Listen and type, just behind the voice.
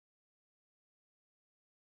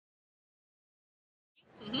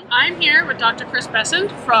I'm here with Dr. Chris Bessent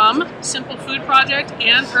from Simple Food Project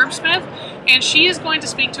and Herbsmith, and she is going to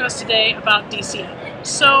speak to us today about DCM.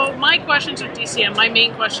 So my questions with DCM, my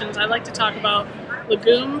main questions, I like to talk about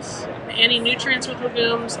legumes, any nutrients with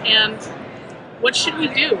legumes, and what should we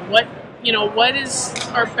do? What is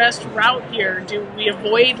our best route here? Do we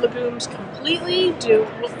avoid legumes completely?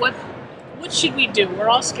 What should we do? We're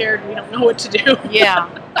all scared. We don't know what to do. Yeah.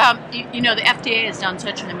 The FDA has done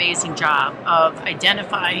such an amazing job of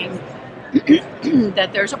identifying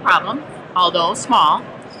that there's a problem, although small.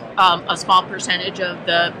 A small percentage of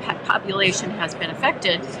the pet population has been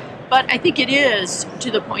affected. But I think it is to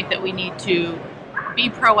the point that we need to be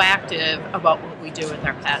proactive about what we do with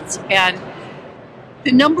our pets. And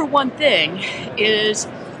the number one thing is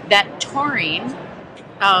that taurine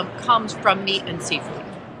comes from meat and seafood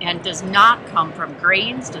and does not come from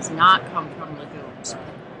grains, does not come from legumes.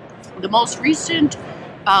 The most recent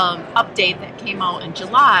update that came out in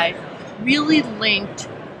July really linked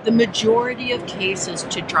the majority of cases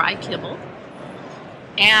to dry kibble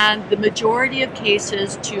and the majority of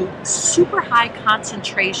cases to super high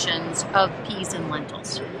concentrations of peas and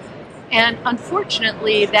lentils. And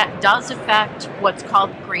unfortunately, that does affect what's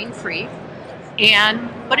called grain-free,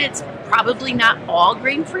 but it's probably not all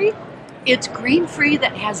grain-free. It's grain-free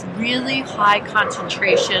that has really high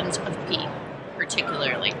concentrations of pea,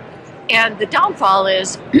 particularly. And the downfall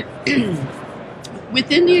is,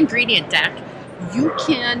 within the ingredient deck, you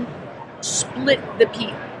can split the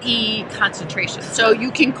pea concentration. So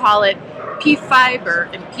you can call it pea fiber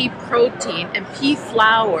and pea protein and pea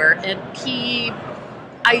flour and pea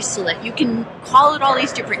isolate. You can call it all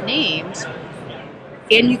these different names,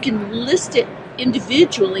 and you can list it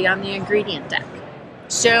individually on the ingredient deck.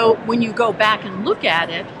 So when you go back and look at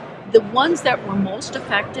it, the ones that were most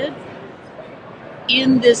affected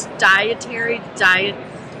in this dilated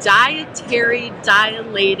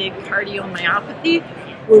cardiomyopathy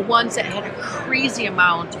were ones that had a crazy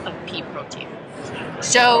amount of pea protein.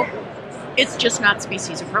 So it's just not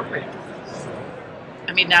species appropriate.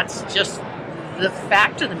 I mean, that's just the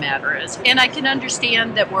fact of the matter is. And I can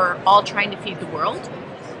understand that we're all trying to feed the world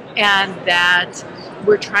and that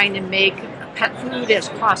we're trying to make pet food as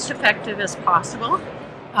cost effective as possible,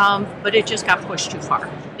 but it just got pushed too far,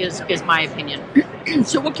 is my opinion.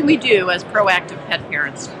 So what can we do as proactive pet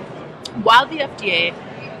parents? While the FDA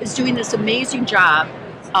is doing this amazing job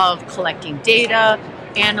of collecting data,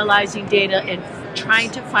 analyzing data, and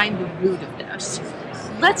trying to find the root of this,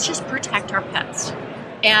 let's just protect our pets.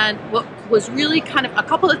 And what was really a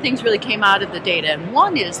couple of things really came out of the data. And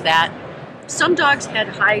one is that some dogs had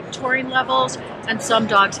high taurine levels and some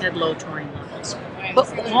dogs had low taurine levels.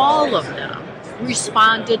 But all of them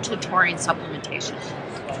responded to taurine supplementation.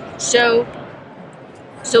 So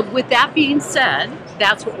with that being said,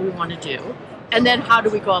 that's what we want to do. And then how do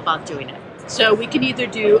we go about doing it? So we can either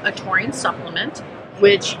do a taurine supplement,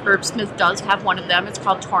 which Herbsmith does have one of them. It's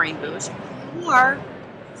called Taurine Boost. Or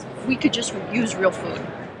we could just use real food.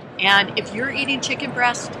 And if you're eating chicken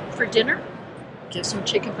breast for dinner, give some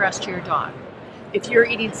chicken breast to your dog. If you're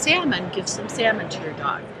eating salmon, give some salmon to your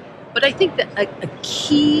dog. But I think that a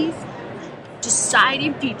key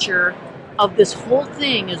deciding feature of this whole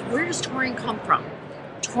thing is, where does taurine come from?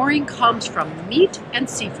 Taurine comes from meat and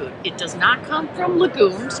seafood. It does not come from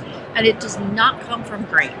legumes, and it does not come from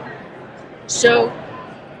grain. So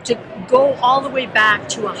to go all the way back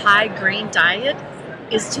to a high grain diet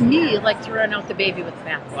is, to me, like throwing out the baby with the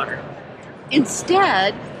bathwater.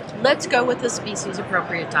 Instead, let's go with a species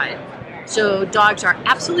appropriate diet. So dogs are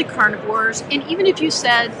absolutely carnivores, and even if you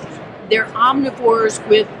said they're omnivores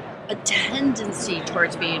with a tendency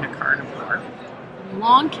towards being a carnivore,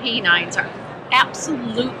 long canines are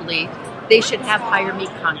absolutely, they should have higher meat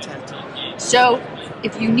content. So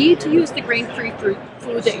if you need to use the grain-free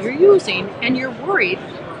food that you're using and you're worried,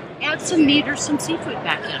 add some meat or some seafood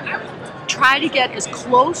back in. Try to get as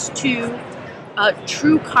close to a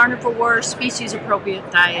true carnivore,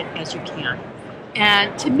 species-appropriate diet as you can.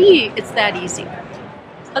 And to me, it's that easy.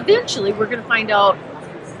 Eventually, we're going to find out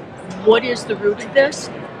what is the root of this.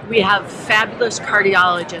 We have fabulous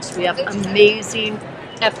cardiologists. We have amazing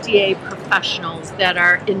FDA professionals that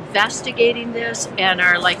are investigating this and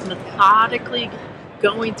are methodically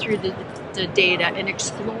going through the data and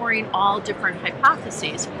exploring all different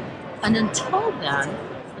hypotheses. And until then,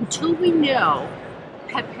 until we know,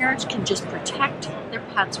 pet parents can just protect their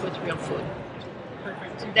pets with real food.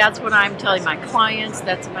 Perfect. That's what I'm telling my clients.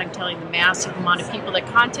 That's what I'm telling the massive amount of people that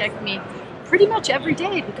contact me pretty much every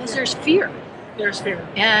day, because there's fear. There's fear.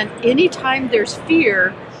 And anytime there's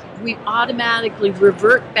fear, we automatically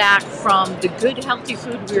revert back from the good, healthy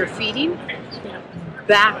food we were feeding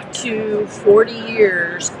back to 40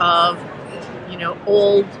 years of, you know,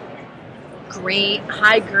 old grain,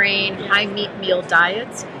 high meat meal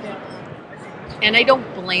diets. And I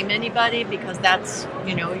don't blame anybody, because that's,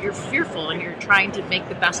 you know, you're fearful and you're trying to make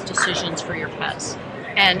the best decisions for your pets.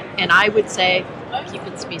 And I would say keep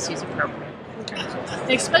it species appropriate.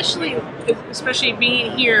 Okay. Especially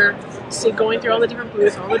being here, so going through all the different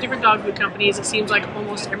booths, all the different dog food companies, it seems like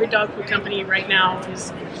almost every dog food company right now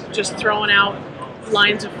is just throwing out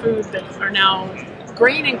lines of food that are now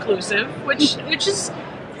grain inclusive, which is,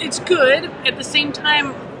 it's good. At the same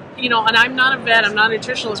time, you know, and I'm not a vet, I'm not a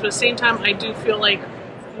nutritionist, but at the same time, I do feel like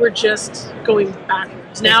we're just going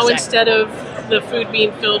backwards. Now, instead of the food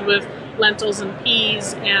being filled with lentils and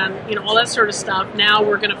peas and, you know, all that sort of stuff, now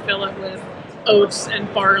we're going to fill it with oats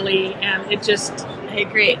and barley, and it just, I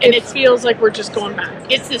agree. And it feels like we're just going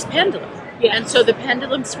back. It's this pendulum. Yeah. And so the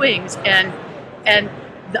pendulum swings, and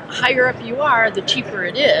the higher up you are, the cheaper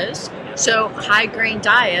it is. So high grain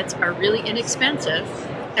diets are really inexpensive.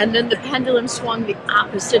 And then the pendulum swung the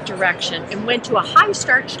opposite direction and went to a high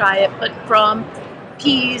starch diet, but from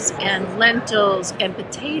peas and lentils and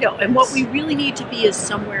potato. And what we really need to be is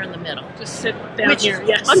somewhere in the middle. Just sit down which, here,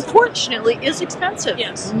 yes. Unfortunately, is expensive.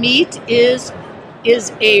 Yes. Meat is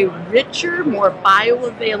a richer, more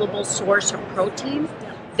bioavailable source of protein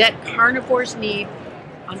that carnivores need.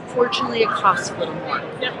 Unfortunately, it costs a little more.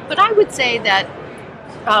 Yep. But I would say that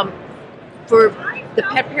for the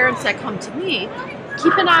pet parents that come to me,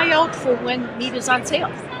 keep an eye out for when meat is on sale.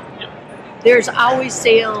 Yep. There's always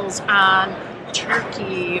sales on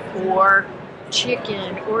turkey or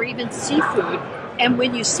chicken or even seafood. And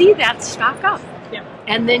when you see that, stock up. Yep.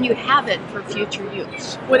 And then you have it for future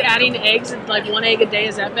use. Would adding eggs, like 1 egg a day,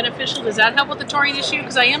 is that beneficial? Does that help with the taurine issue?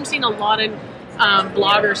 Because I am seeing a lot of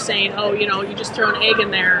bloggers saying, oh, you know, you just throw an egg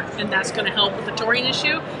in there and that's going to help with the taurine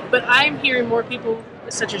issue. But I'm hearing more people,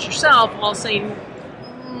 such as yourself, all saying,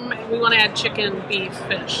 we want to add chicken, beef,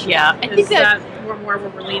 fish. Yeah, I think that more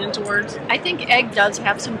what we're leaning towards? I think egg does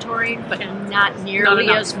have some taurine, but not nearly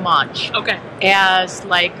as much as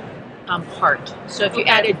like heart. So if you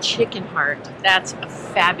added chicken heart, that's a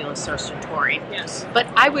fabulous source of taurine. Yes. But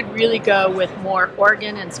I would really go with more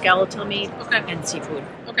organ and skeletal meat and seafood.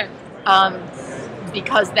 Okay.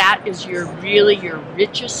 Because that is your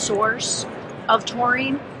richest source of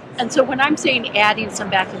taurine. And so when I'm saying adding some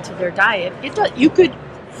back into their diet, you could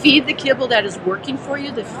feed the kibble that is working for you,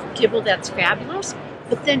 the kibble that's fabulous,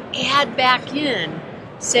 but then add back in,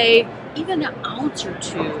 say, even an ounce or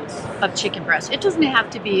two of chicken breast. It doesn't have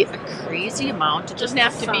to be a crazy amount. It doesn't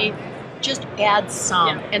have to be, just add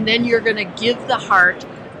some. Yeah. And then you're going to give the heart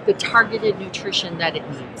the targeted nutrition that it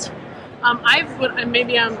needs.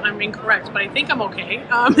 Maybe I'm incorrect, but I think I'm okay,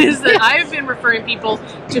 is that I've been referring people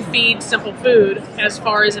to feed simple food as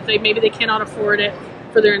far as if maybe they cannot afford it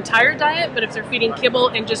for their entire diet, but if they're feeding kibble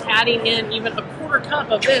and just adding in even a quarter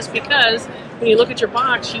cup of this, because when you look at your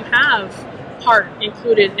box, you have heart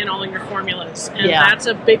included in all of your formulas, and that's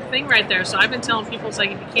a big thing right there. So I've been telling people, it's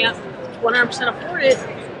like, if you can't 100% afford it,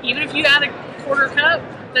 even if you add a quarter cup,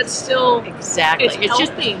 that's still it's helping.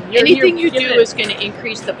 Just anything you do is going to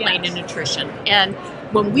increase the plane of nutrition. And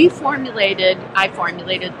when I formulated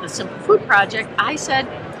the Simple Food Project, I said,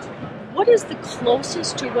 what is the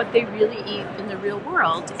closest to what they really eat in the real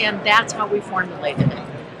world? And that's how we formulated it.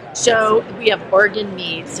 So we have organ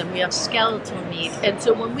meats and we have skeletal meat. And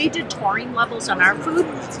so when we did taurine levels on our food,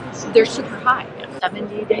 they're super high,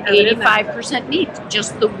 70 to 85% meat,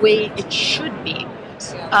 just the way it should be.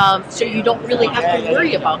 So you don't really have to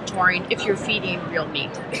worry about taurine if you're feeding real meat.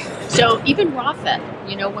 So even raw fed,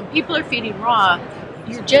 when people are feeding raw,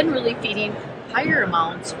 you're generally feeding higher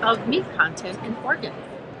amounts of meat content and organ.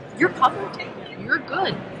 You're covered. You're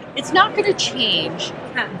good. It's not going to change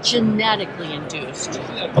genetically induced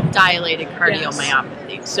dilated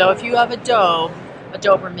cardiomyopathy. Yes. So if you have a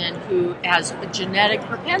Doberman who has a genetic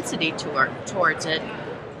propensity towards it,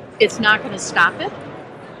 it's not going to stop it.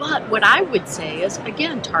 But what I would say is,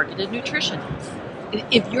 again, targeted nutrition.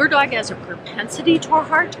 If your dog has a propensity to a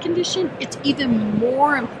heart condition, it's even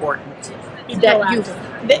more important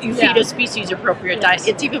that you feed a species-appropriate diet.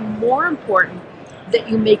 It's even more important that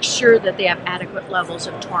you make sure that they have adequate levels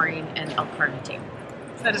of taurine and L-carnitine.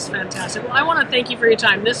 That is fantastic. Well, I want to thank you for your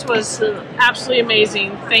time. This was absolutely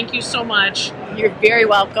amazing. Thank you so much. You're very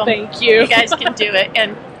welcome. Thank you. You guys can do it.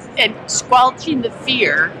 And squelching the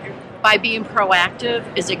fear by being proactive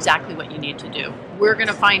is exactly what you need to do. We're going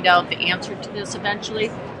to find out the answer to this eventually,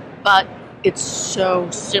 but it's so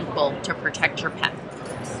simple to protect your pet.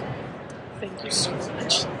 Thank you so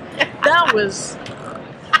much. That was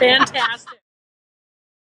fantastic.